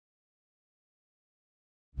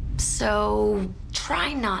So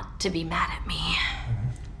try not to be mad at me.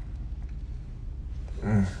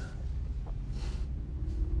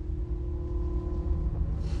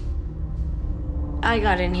 I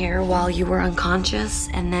got in here while you were unconscious,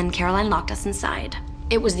 and then Caroline locked us inside.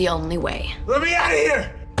 It was the only way. Let me out of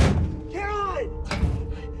here! Caroline!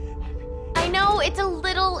 I know it's a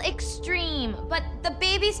little extreme, but the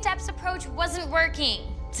baby steps approach wasn't working.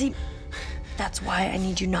 See, that's why I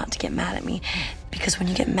need you not to get mad at me. Because when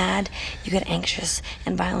you get mad, you get anxious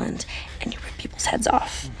and violent, and you rip people's heads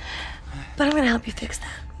off. But I'm gonna help you fix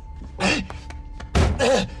that.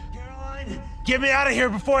 Caroline! Get me out of here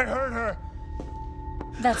before I hurt her!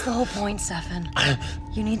 That's the whole point, Stefan.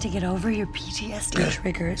 You need to get over your PTSD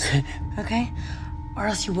triggers, okay? Or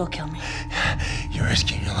else you will kill me. You're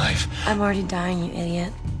risking your life. I'm already dying, you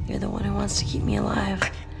idiot. You're the one who wants to keep me alive.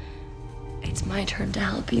 It's my turn to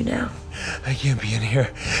help you now. I can't be in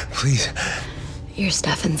here. Please. You're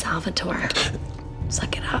Stefan Salvatore.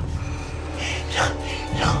 Suck it up.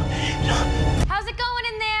 No. How's it going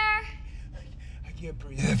in there? I can't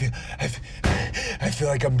breathe. I feel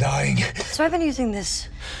like I'm dying. So I've been using this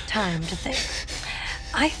time to think.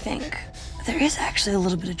 I think there is actually a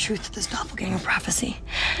little bit of truth to this doppelganger prophecy.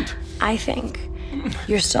 I think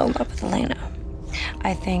you're still in love with Elena.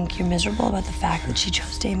 I think you're miserable about the fact that she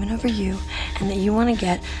chose Damon over you, and that you want to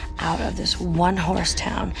get out of this one-horse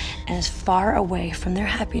town and as far away from their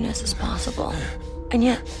happiness as possible. And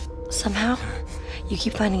yet, somehow, you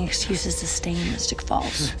keep finding excuses to stay in Mystic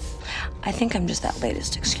Falls. I think I'm just that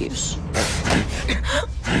latest excuse.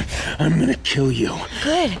 I'm gonna kill you.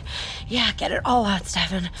 Good. Yeah, get it all out,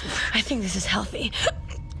 Stefan. I think this is healthy.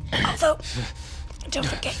 Although, don't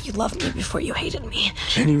forget you loved me before you hated me.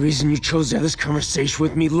 Any reason you chose to have this conversation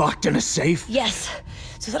with me locked in a safe? Yes,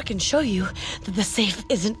 so that I can show you that the safe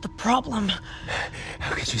isn't the problem.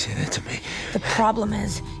 How could you say that to me? The problem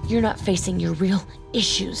is you're not facing your real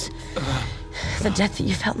issues. The death that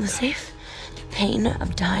you felt in the safe, the pain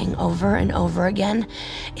of dying over and over again.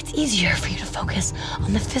 It's easier for you to focus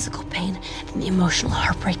on the physical pain than the emotional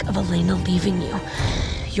heartbreak of Elena leaving you.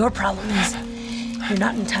 Your problem is you're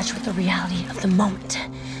not in touch with the reality of the moment.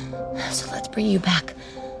 So let's bring you back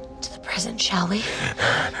to the present, shall we?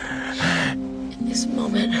 In this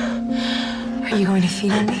moment, are you going to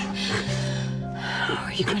feed on me? Or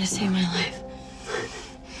are you going to save my life?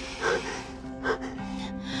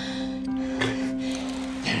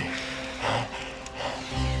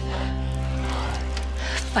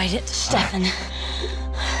 Fight it, Stefan.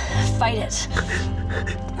 Fight it.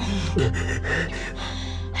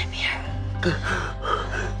 I'm here.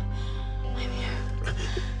 I'm here.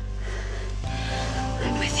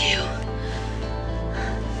 I'm with you.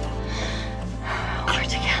 We're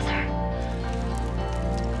together.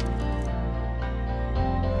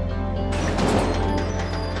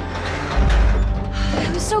 It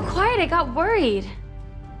was so quiet, I got worried.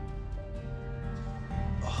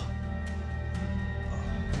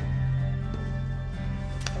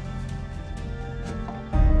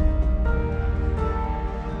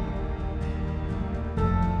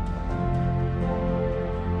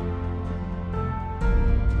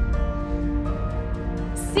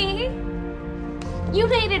 See? You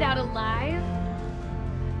made it out alive.